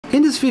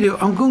In this video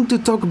I'm going to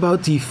talk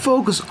about the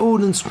Fokoos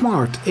Odin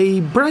Smart, a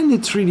brand new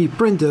 3D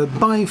printer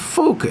by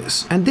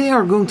Fokoos, and they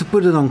are going to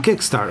put it on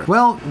Kickstarter.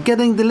 Well,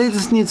 getting the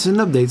latest news and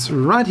updates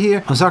right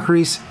here on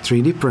Zachary's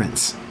 3D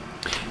Prints.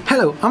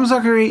 Hello, I'm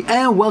Zachary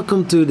and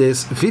welcome to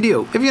this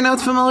video. If you're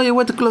not familiar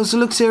with the Closer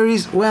Look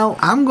series, well,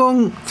 I'm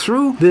going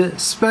through the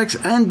specs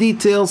and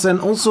details and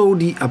also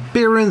the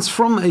appearance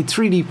from a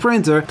 3D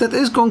printer that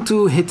is going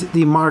to hit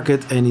the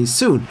market any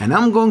soon. And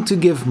I'm going to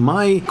give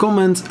my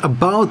comment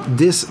about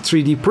this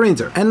 3D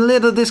printer. And a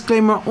little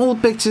disclaimer, all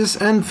pictures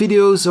and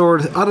videos or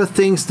other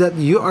things that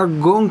you are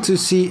going to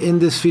see in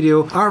this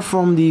video are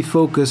from the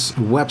Fokoos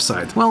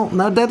website. Well,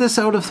 now that is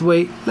out of the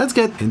way, let's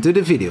get into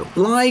the video.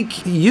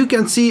 Like you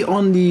can see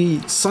on the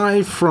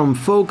site from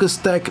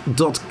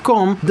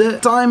fokoostech.com, the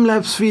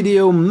time-lapse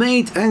video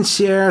made and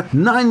shared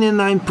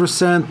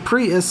 99%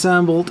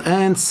 pre-assembled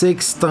and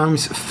 6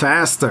 times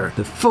faster.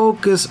 The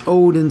Fokoos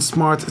Odin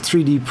Smart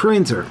 3D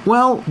printer.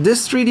 Well,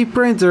 this 3D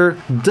printer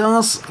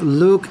does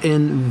look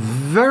in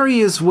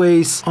various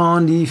ways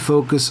on the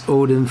Fokoos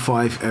Odin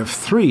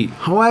 5F3.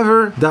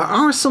 However, there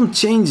are some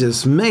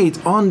changes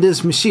made on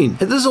this machine.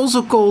 It is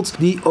also called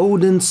the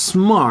Odin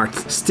Smart.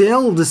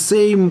 Still the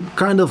same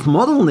kind of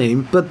model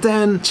name, but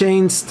then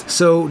changed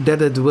so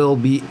that it will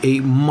be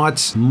a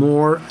much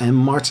more and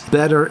much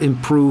better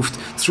improved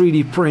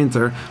 3D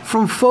printer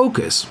from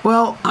Fokoos.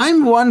 Well,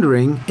 I'm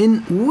wondering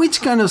in which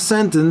kind of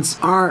sentence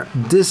are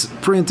this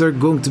printer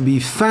going to be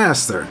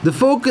faster. The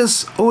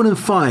Fokoos Odin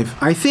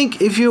 5. I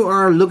think if you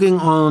are looking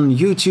on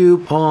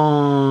YouTube,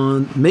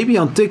 maybe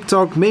on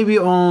TikTok, maybe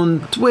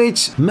on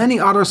Twitch, many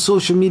other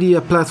social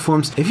media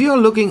platforms, if you are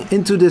looking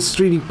into this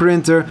 3D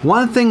printer,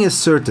 one thing is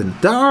certain.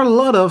 There are a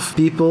lot of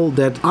people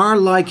that are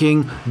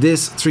liking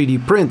this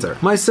 3D printer.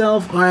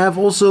 Myself, I have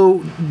also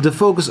the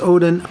Fokoos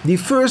Odin. The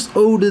first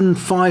Odin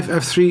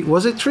 5F3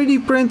 was a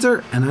 3D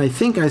printer, and I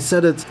think I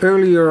said it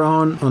earlier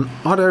on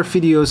other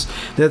videos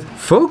that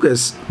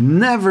Fokoos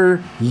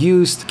never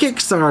used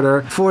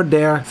Kickstarter for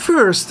their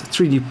first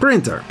 3D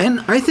printer.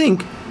 And I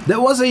think that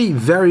was a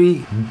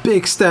very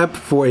big step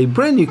for a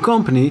brand new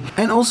company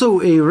and also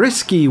a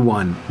risky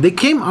one. They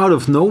came out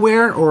of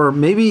nowhere, or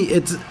maybe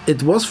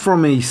it was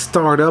from a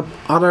startup,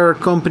 other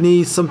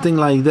company, something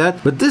like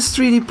that. But this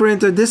 3D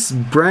printer, this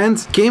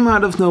brand came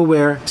out of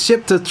nowhere,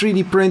 shipped a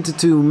 3D printer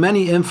to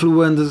many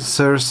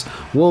influencers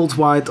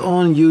worldwide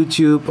on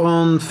YouTube,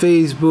 on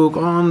Facebook,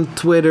 on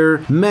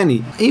Twitter,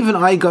 many. Even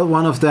I got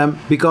one of them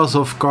because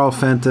of Carl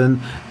Fenton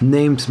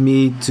named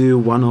me to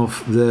one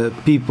of the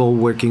people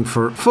working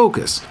for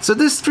Fokoos. So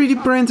this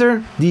 3D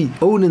printer, the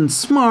Odin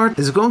Smart,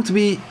 is going to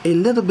be a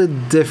little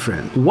bit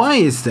different. Why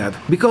is that?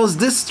 Because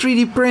this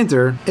 3D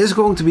printer is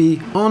going to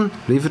be on,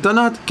 believe it or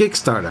not,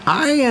 Kickstarter.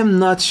 I am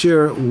not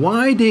sure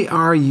why they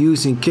are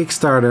using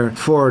Kickstarter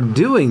for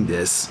doing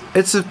this.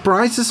 It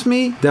surprises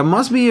me. There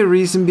must be a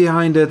reason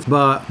behind it,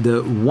 but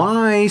the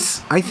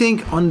whys, I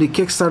think on the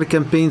Kickstarter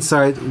campaign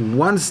side,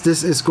 once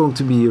this is going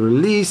to be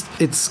released,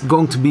 it's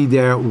going to be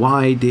there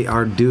why they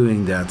are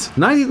doing that.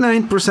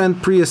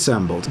 99%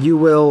 pre-assembled. You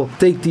will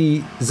take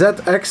the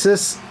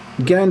Z-axis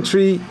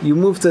gantry, you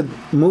move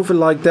it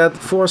like that,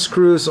 4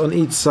 screws on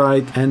each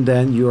side, and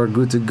then you are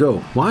good to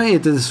go. Why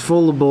it is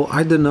foldable,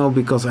 I don't know,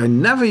 because I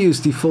never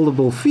used the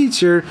foldable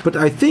feature, but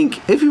I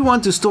think if you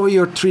want to store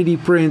your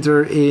 3D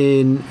printer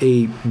in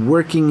a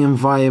working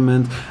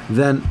environment,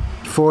 then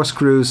 4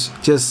 screws,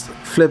 just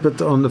flip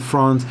it on the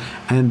front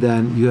and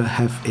then you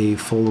have a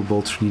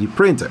foldable 3D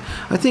printer.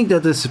 I think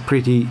that is a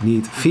pretty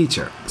neat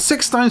feature.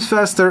 6 times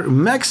faster,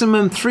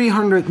 maximum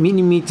 300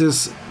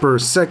 millimeters per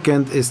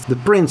second is the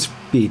print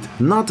speed,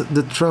 not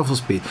the travel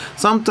speed.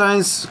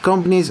 Sometimes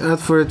companies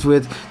advert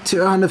with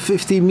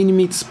 250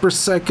 millimeters per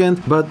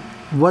second, but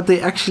what they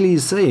actually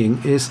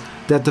saying is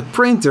that the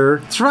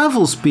printer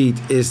travel speed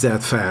is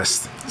that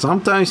fast.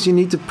 Sometimes you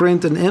need to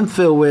print an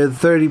infill with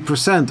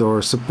 30%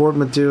 or support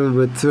material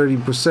with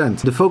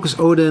 30%. The Fokoos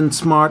Odin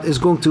Smart is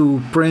going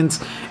to print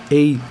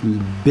a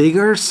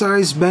bigger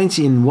size bench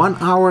in 1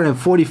 hour and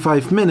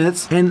 45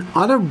 minutes. And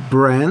other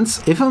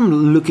brands, if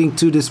I'm looking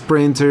to this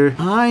printer,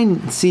 I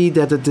see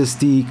that it is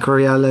the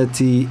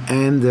Creality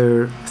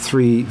Ender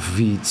 3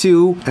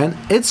 V2 and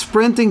it's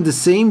printing the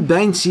same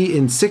benchy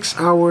in 6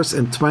 hours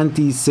and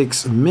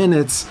 26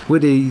 minutes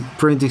with a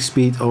printing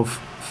speed of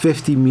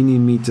 50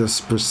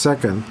 millimeters per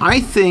second.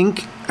 I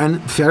think,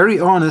 and very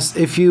honest,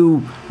 if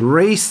you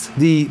raised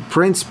the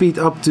print speed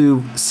up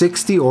to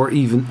 60 or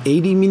even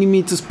 80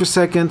 millimeters per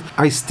second,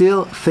 I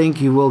still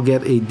think you will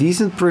get a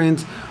decent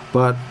print,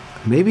 but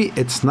maybe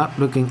it's not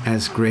looking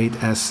as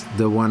great as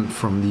the one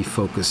from the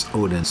Fokoos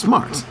Odin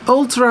Smart.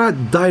 Ultra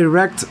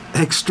direct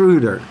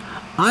extruder.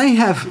 I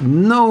have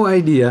no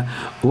idea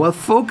what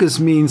Fokoos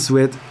means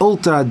with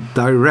ultra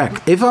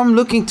direct. If I'm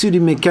looking to the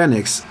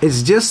mechanics,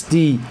 it's just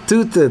the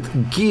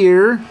toothed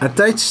gear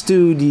attached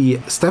to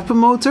the stepper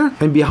motor,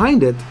 and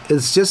behind it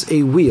is just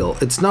a wheel.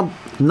 It's not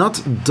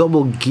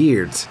double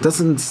geared.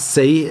 Doesn't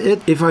say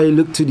it. If I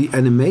look to the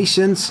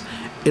animations,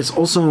 it's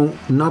also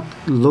not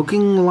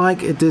looking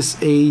like it is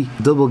a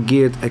double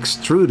geared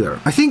extruder.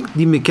 I think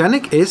the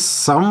mechanic is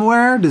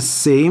somewhere the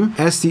same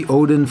as the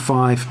Odin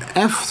 5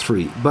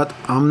 F3, but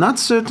I'm not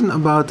certain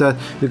about that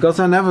because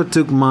I never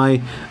took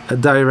my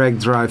direct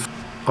drive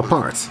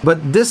apart.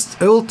 But this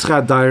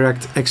ultra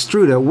direct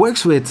extruder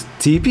works with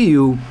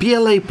TPU,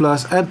 PLA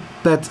Plus and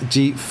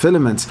PETG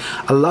filaments,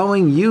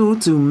 allowing you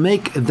to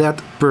make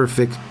that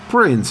perfect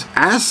print.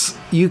 As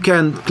you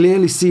can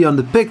clearly see on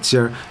the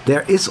picture,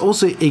 there is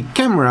also a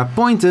camera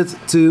pointed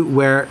to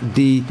where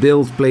the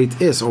build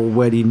plate is, or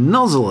where the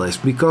nozzle is,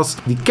 because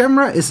the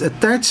camera is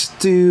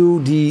attached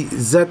to the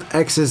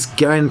Z-axis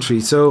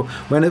gantry. So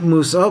when it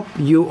moves up,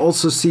 you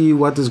also see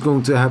what is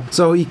going to happen.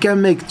 So you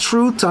can make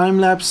true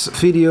time-lapse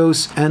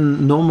videos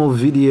and normal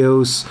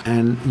videos,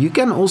 and you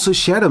can also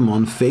share them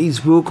on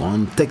Facebook,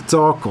 on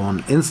TikTok,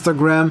 on Instagram.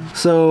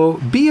 So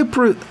be a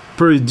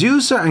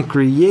producer and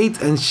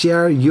create and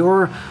share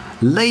your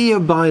layer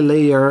by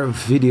layer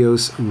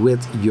videos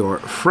with your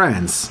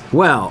friends.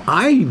 Well,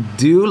 I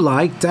do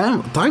like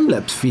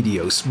time-lapse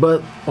videos,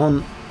 but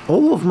on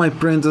all of my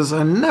printers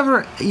I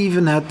never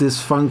even had this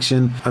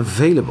function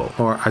available,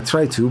 or I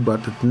tried to,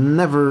 but it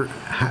never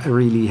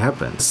really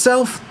happened.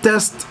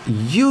 Self-test,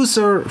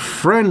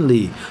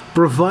 user-friendly,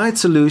 provide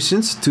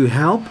solutions to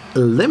help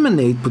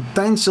eliminate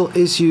potential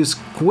issues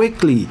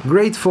quickly.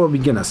 Great for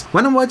beginners.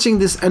 When I'm watching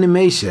this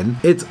animation,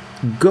 it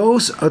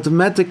goes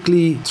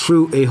automatically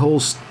through a whole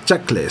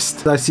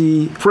checklist. I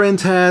see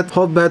print head,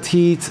 hotbed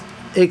heat,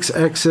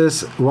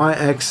 X-axis,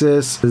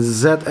 Y-axis,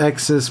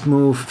 Z-axis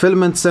move,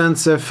 filament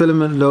sensor,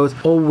 filament load,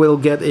 all will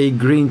get a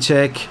green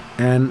check,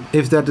 and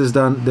if that is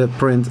done, the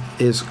print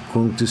is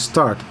going to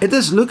start. It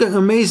is looking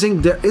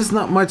amazing. There is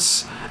not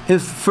much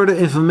further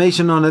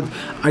information on it.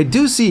 I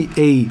do see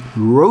a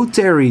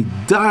rotary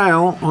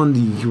dial on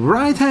the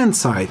right hand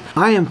side.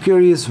 I am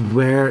curious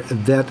where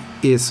that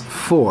is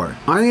for.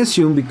 I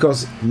assume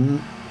because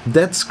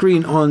that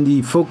screen on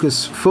the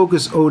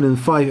Fokoos Odin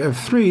 5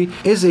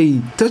 F3 is a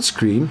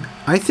touchscreen.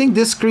 I think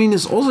this screen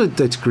is also a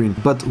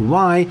touchscreen, but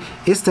why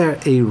is there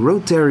a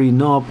rotary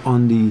knob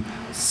on the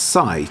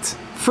side?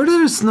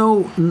 Further is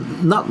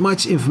not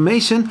much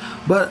information,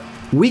 but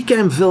we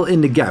can fill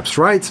in the gaps,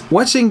 right?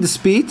 Watching the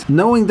speed,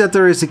 knowing that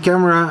there is a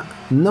camera,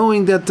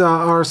 knowing that there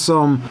are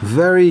some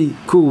very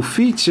cool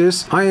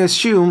features, I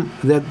assume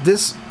that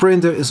this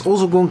printer is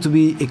also going to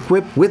be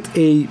equipped with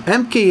a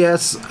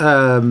MKS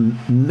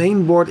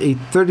mainboard, a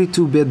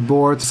 32-bit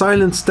board,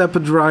 silent stepper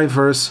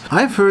drivers.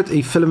 I've heard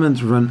a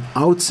filament run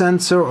out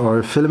sensor or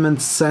a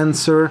filament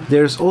sensor.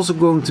 There's also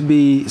going to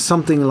be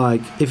something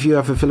like, if you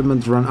have a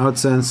filament run out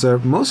sensor,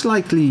 most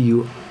likely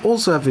you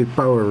also have a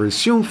power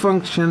resume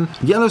function,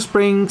 yellow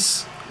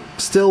springs,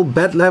 still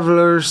bed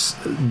levelers,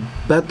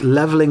 bed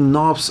leveling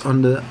knobs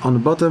on the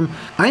bottom.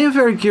 I am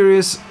very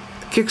curious.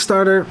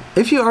 Kickstarter,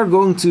 if you are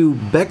going to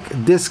back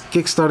this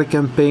Kickstarter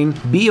campaign,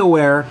 be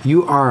aware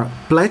you are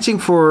pledging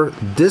for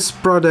this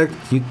product.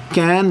 You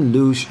can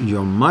lose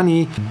your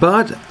money,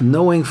 but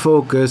knowing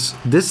Fokoos,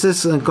 this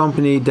is a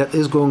company that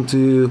is going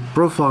to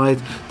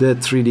provide the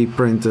 3D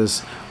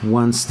printers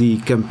once the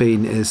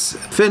campaign is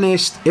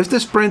finished. If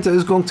this printer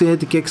is going to hit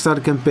the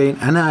Kickstarter campaign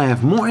and I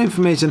have more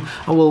information,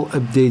 I will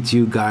update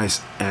you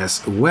guys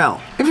as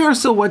well. If you are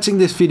still watching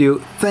this video,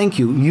 thank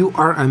you. You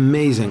are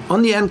amazing.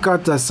 On the end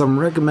card, there's some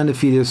recommended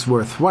videos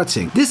worth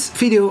watching. This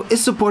video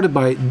is supported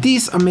by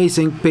these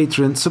amazing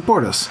Patreon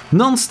supporters,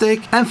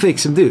 Nonstick and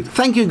Fix'em Dude.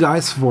 Thank you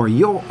guys for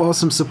your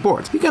awesome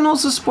support. You can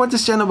also support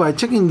this channel by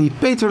checking the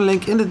Patreon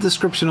link in the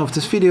description of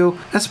this video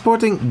and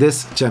supporting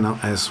this channel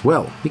as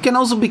well. You can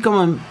also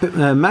become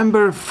a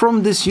member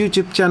from this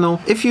YouTube channel.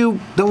 If you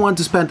don't want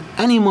to spend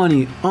any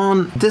money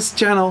on this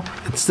channel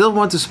and still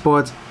want to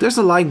support, there's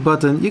a like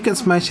button. You can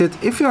smash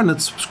it. If you are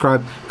not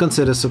subscribed,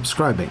 consider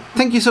subscribing.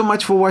 Thank you so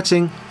much for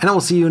watching, and I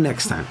will see you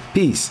next time.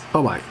 Peace.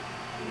 Bye bye.